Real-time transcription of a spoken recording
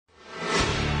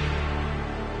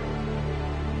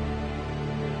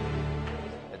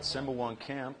At Sembawang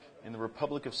Camp in the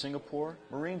Republic of Singapore,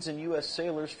 Marines and U.S.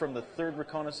 sailors from the 3rd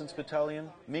Reconnaissance Battalion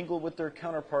mingle with their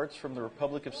counterparts from the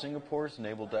Republic of Singapore's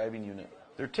Naval Diving Unit.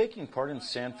 They're taking part in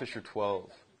Sandfisher 12,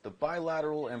 the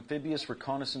bilateral amphibious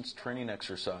reconnaissance training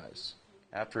exercise.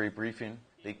 After a briefing,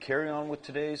 they carry on with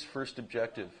today's first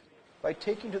objective by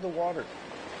taking to the water.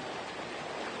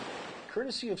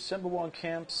 Courtesy of Sembawang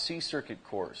Camp's Sea Circuit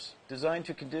course, designed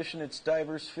to condition its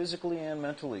divers physically and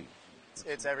mentally.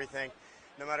 It's everything.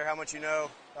 No matter how much you know,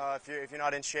 if you're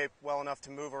not in shape well enough to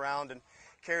move around and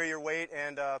carry your weight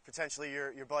and potentially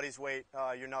your buddy's weight,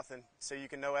 you're nothing. So you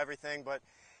can know everything, but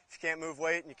if you can't move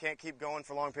weight and you can't keep going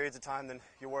for long periods of time, then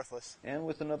you're worthless. And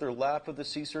with another lap of the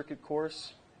Sea Circuit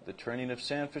course, the training of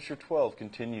Sandfisher 12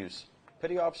 continues.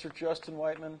 Petty Officer Justin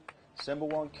Whiteman,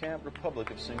 Sembawang Camp, Republic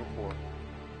of Singapore.